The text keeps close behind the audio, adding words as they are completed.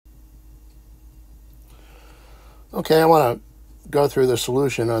Okay, I want to go through the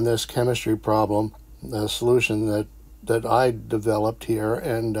solution on this chemistry problem, the solution that I developed here,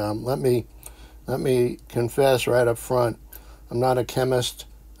 and let me confess right up front, I'm not a chemist.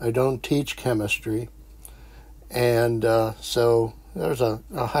 I don't teach chemistry, and so there's a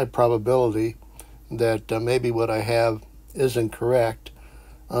high probability that maybe what I have isn't correct.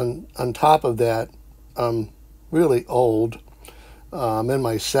 On top of that, I'm really old. I'm in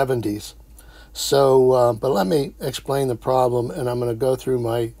my 70s. So, but let me explain the problem, and I'm going to go through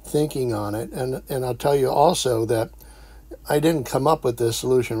my thinking on it. And I'll tell you also that I didn't come up with this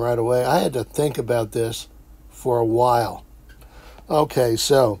solution right away. I had to think about this for a while. Okay,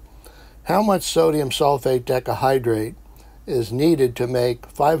 so how much sodium sulfate decahydrate is needed to make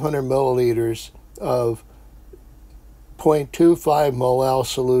 500 milliliters of 0.25 mol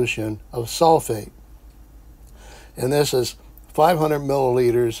solution of sulfate? And this is 500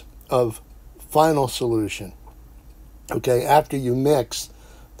 milliliters of final solution. Okay, after you mix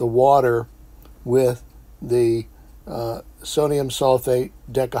the water with the sodium sulfate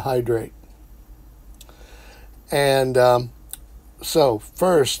decahydrate. And so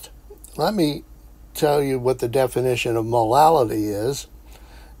first, let me tell you what the definition of molality is.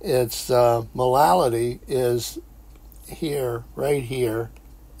 It's molality is here, right here,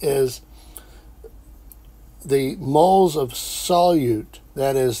 is the moles of solute,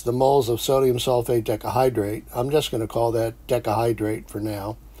 that is the moles of sodium sulfate decahydrate, I'm just going to call that decahydrate for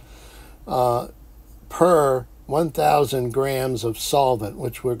now, per 1,000 grams of solvent,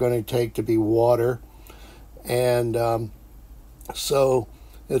 which we're going to take to be water. And so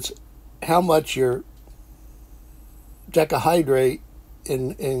it's how much your decahydrate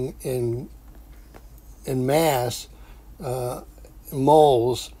in mass,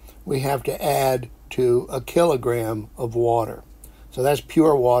 moles, we have to add to a kilogram of water. So that's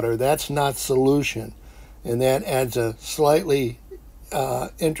pure water. That's not solution. And that adds a slightly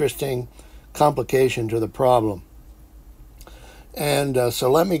interesting complication to the problem. And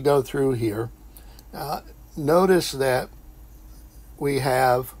so let me go through here. Notice that we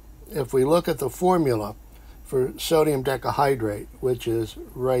have, if we look at the formula for sodium decahydrate, which is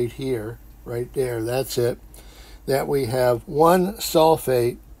right here, right there, that's it, that we have one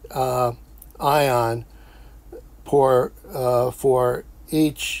sulfate ion for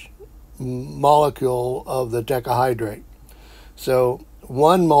each molecule of the decahydrate. So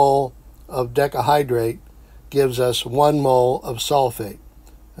 1 mole of decahydrate gives us 1 mole of sulfate,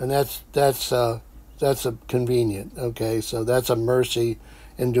 and that's a convenient. Okay, so that's a mercy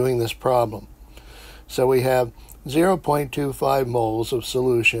in doing this problem. So we have 0.25 moles of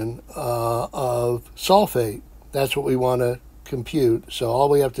solution of sulfate. That's what we want to compute. So all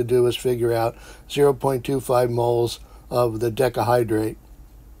we have to do is figure out 0.25 moles of the decahydrate.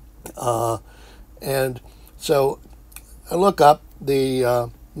 And so I look up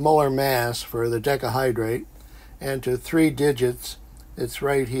the molar mass for the decahydrate, and to 3 digits, it's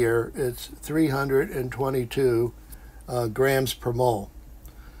right here. It's 322 grams per mole.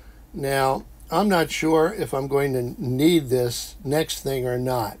 Now, I'm not sure if I'm going to need this next thing or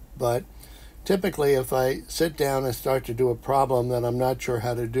not, but typically if I sit down and start to do a problem that I'm not sure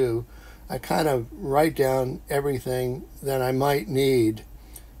how to do, I kind of write down everything that I might need.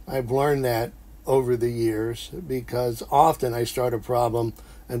 I've learned that over the years because often I start a problem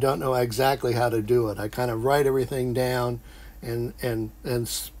and don't know exactly how to do it. I kind of write everything down and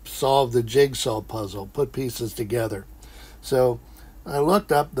solve the jigsaw puzzle, put pieces together. So I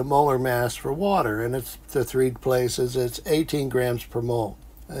looked up the molar mass for water, and it's the 3 places. It's 18 grams per mole.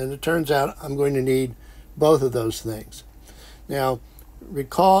 And it turns out I'm going to need both of those things. Now,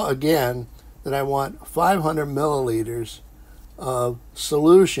 recall again that I want 500 milliliters of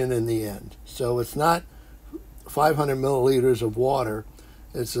solution in the end. So it's not 500 milliliters of water.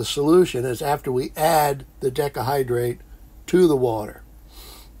 It's the solution. It's after we add the decahydrate to the water.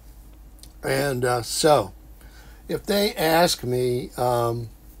 And so if they ask me a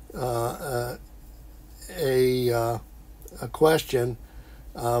question,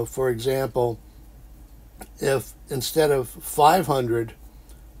 for example, if instead of 500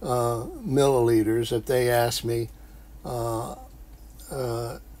 milliliters, if they ask me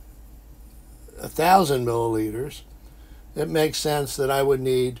 1,000 milliliters, it makes sense that I would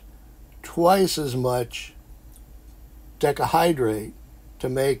need twice as much decahydrate to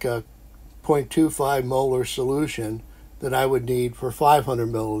make a 0.25 molar solution that I would need for 500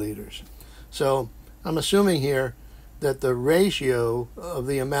 milliliters. So I'm assuming here that the ratio of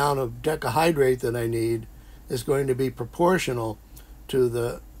the amount of decahydrate that I need is going to be proportional to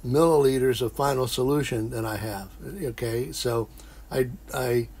the milliliters of final solution that I have. Okay, so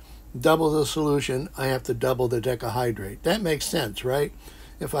I double the solution, I have to double the decahydrate. That makes sense, right?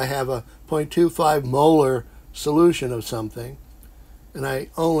 If I have a 0.25 molar solution of something and I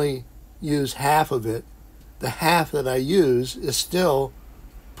only use half of it, the half that I use is still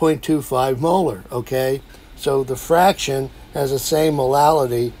 0.25 molar, okay? So the fraction has the same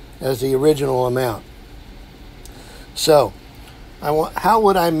molality as the original amount. So how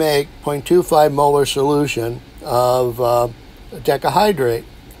would I make 0.25 molar solution of decahydrate?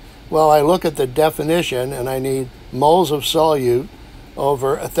 Well, I look at the definition and I need moles of solute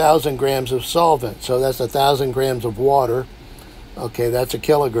over 1,000 grams of solvent. So that's 1,000 grams of water. Okay, that's a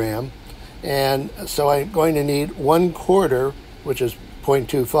kilogram. And so I'm going to need 1/4, which is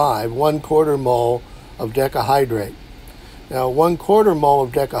 0.25, 1/4 mole of decahydrate. Now, 1/4 mole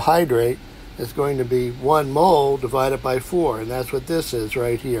of decahydrate is going to be 1 mole divided by 4, and that's what this is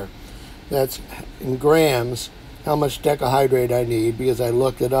right here. That's in grams, how much decahydrate I need, because I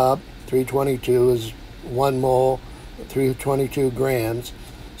looked it up. 322 is 1 mole, 322 grams.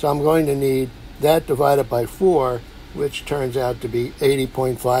 So I'm going to need that divided by 4, which turns out to be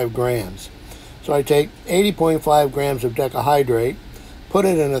 80.5 grams. So I take 80.5 grams of decahydrate, put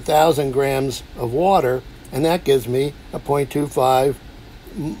it in 1,000 grams of water, and that gives me a 0.25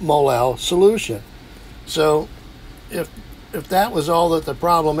 molal solution. So if that was all that the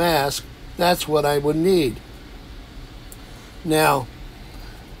problem asked, that's what I would need. Now,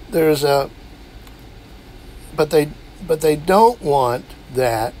 there's a, but they don't want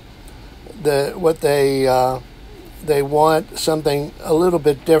that. They want something a little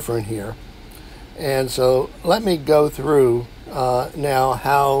bit different here. And so let me go through now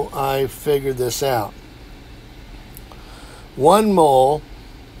how I figured this out. 1 mole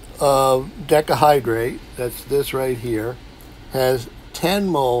of decahydrate, that's this right here, has 10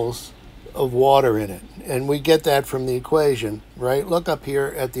 moles of water in it. And we get that from the equation, right? Look up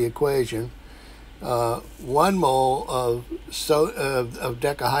here at the equation. 1 mole of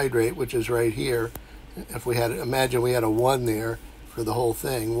decahydrate, which is right here. If we had, imagine we had a 1 there for the whole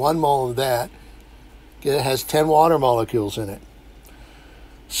thing. 1 mole of that, it has 10 water molecules in it.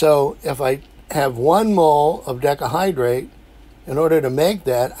 So if I have 1 mole of decahydrate, in order to make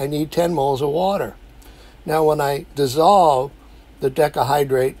that, I need 10 moles of water. Now, when I dissolve the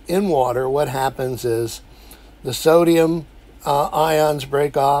decahydrate in water, what happens is the sodium ions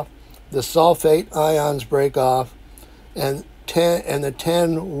break off, the sulfate ions break off, and the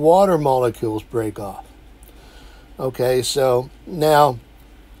 10 water molecules break off. Okay, so now,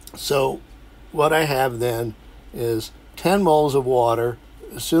 what I have then is 10 moles of water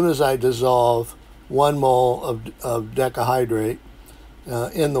as soon as I dissolve 1 mole of decahydrate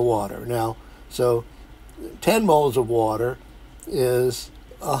in the water. Now, so 10 moles of water is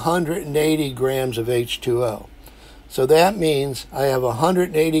 180 grams of H2O. So that means I have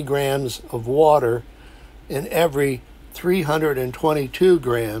 180 grams of water in every 322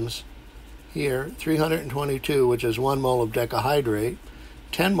 grams here, 322, which is 1 mole of decahydrate.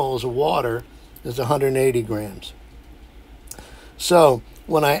 10 moles of water is 180 grams. So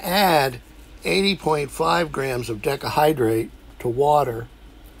when I add 80.5 grams of decahydrate to water,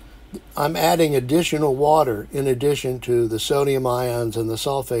 I'm adding additional water in addition to the sodium ions and the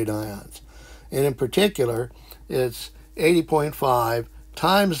sulfate ions. And in particular, it's 80.5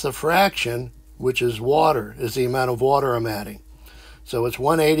 times the fraction, which is water, is the amount of water I'm adding. So it's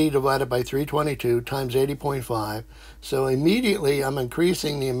 180 divided by 322 times 80.5. So immediately I'm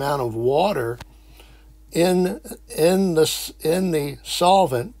increasing the amount of water in the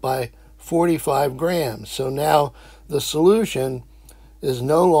solvent by 45 grams. So now the solution is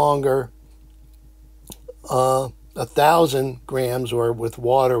no longer 1,000 grams, or with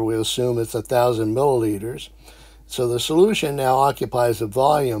water we assume it's 1,000 milliliters. So the solution now occupies a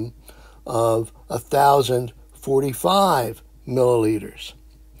volume of 1,045 milliliters.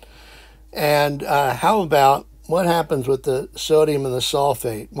 And how about what happens with the sodium and the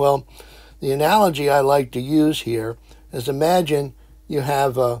sulfate? Well, the analogy I like to use here is, imagine you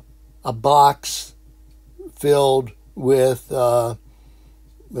have a box filled with,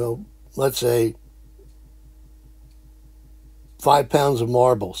 let's say, 5 pounds of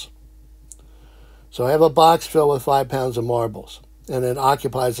marbles. So I have a box filled with 5 pounds of marbles, and it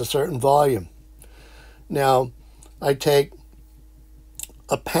occupies a certain volume. Now, I take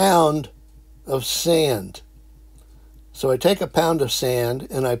a pound of sand. So I take a pound of sand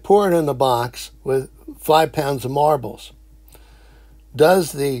and I pour it in the box with 5 pounds of marbles.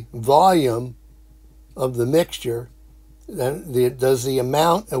 Does the volume of the mixture, does the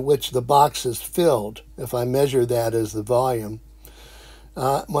amount at which the box is filled, if I measure that as the volume,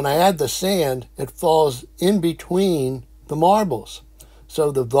 when I add the sand, it falls in between the marbles. So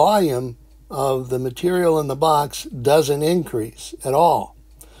the volume of the material in the box doesn't increase at all.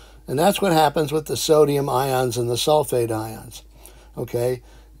 And that's what happens with the sodium ions and the sulfate ions. Okay?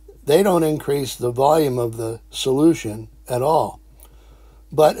 They don't increase the volume of the solution at all.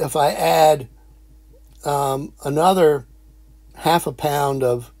 But if I add another half a pound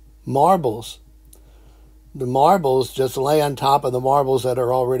of marbles, the marbles just lay on top of the marbles that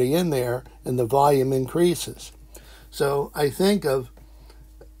are already in there, and the volume increases. So I think of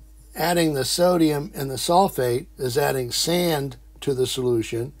adding the sodium and the sulfate as adding sand to the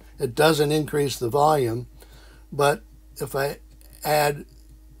solution. It doesn't increase the volume, but if I add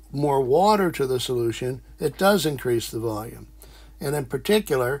more water to the solution, it does increase the volume. And in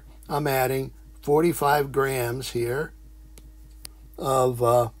particular, I'm adding 45 grams here of,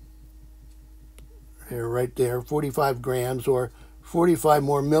 right there, 45 grams or 45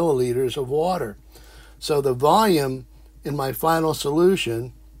 more milliliters of water. So the volume in my final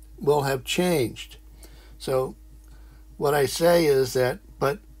solution will have changed. So what I say is that,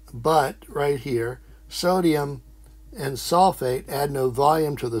 but right here, sodium and sulfate add no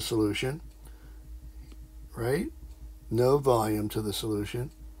volume to the solution, right? No volume to the solution.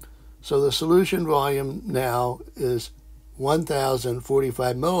 So the solution volume now is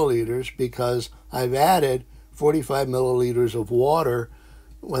 1,045 milliliters because I've added 45 milliliters of water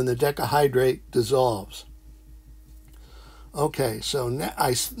when the decahydrate dissolves. Okay, so now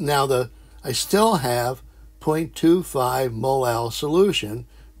I still have 0.25 molal solution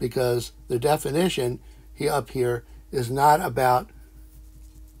because the definition up here is not about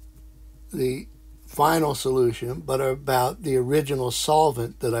the final solution, but about the original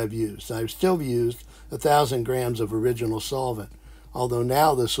solvent that I've used. I've still used 1,000 grams of original solvent, although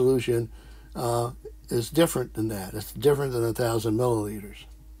now the solution is different than that. It's different than 1,000 milliliters.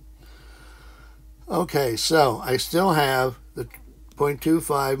 Okay, so I still have the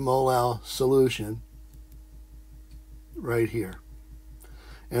 0.25 molal solution right here.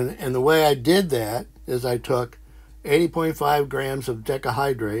 And the way I did that is I took 80.5 grams of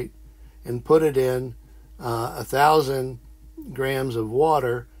decahydrate and put it in 1,000 grams of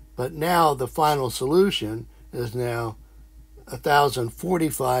water, but now the final solution is now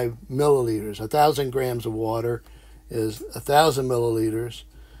 1,045 milliliters. 1,000 grams of water is 1,000 milliliters.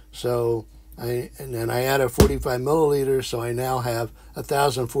 So and then I added 45 milliliters, so I now have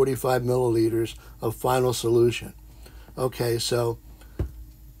 1,045 milliliters of final solution. Okay, so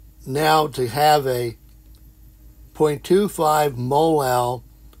now to have a 0.25 molal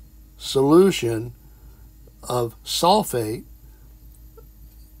solution of sulfate,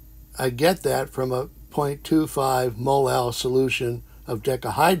 I get that from a 0.25 molal solution of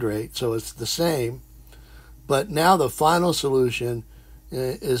decahydrate, so it's the same. But now the final solution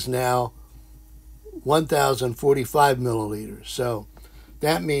is now 1,045 milliliters. So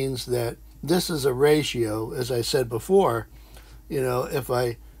that means that this is a ratio, as I said before, if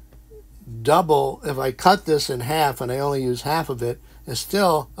I cut this in half and I only use half of it, it's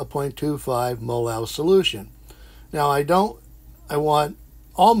still a 0.25 molal solution. Now I want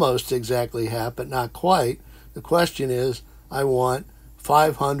almost exactly half, but not quite. The question is, I want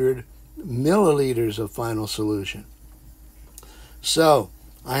 500 milliliters of final solution. So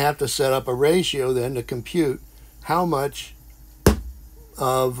I have to set up a ratio then to compute how much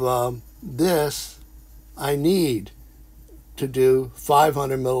of this I need to do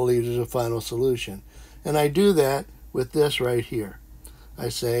 500 milliliters of final solution. And I do that with this right here. I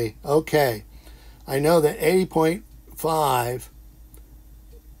say, okay, I know that 80.5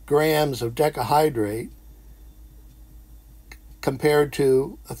 grams of decahydrate compared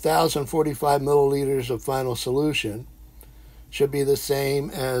to 1,045 milliliters of final solution should be the same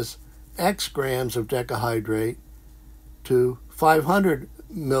as X grams of decahydrate to 500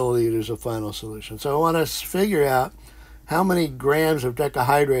 milliliters of final solution. So I want to figure out how many grams of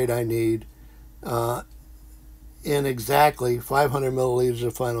decahydrate I need in exactly 500 milliliters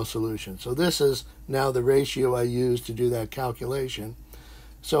of final solution. So this is now the ratio I use to do that calculation.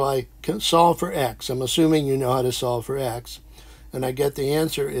 So I can solve for X. I'm assuming you know how to solve for X. And I get the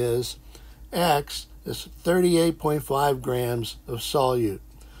answer is X is 38.5 grams of solute.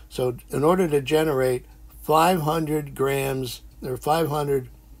 So in order to generate 500 grams or 500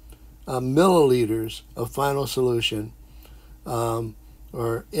 milliliters of final solution,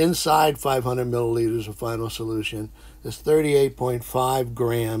 or inside 500 milliliters of final solution, is 38.5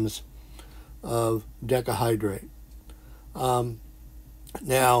 grams of decahydrate.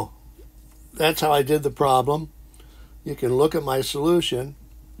 Now, that's how I did the problem. You can look at my solution,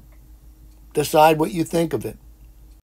 decide what you think of it.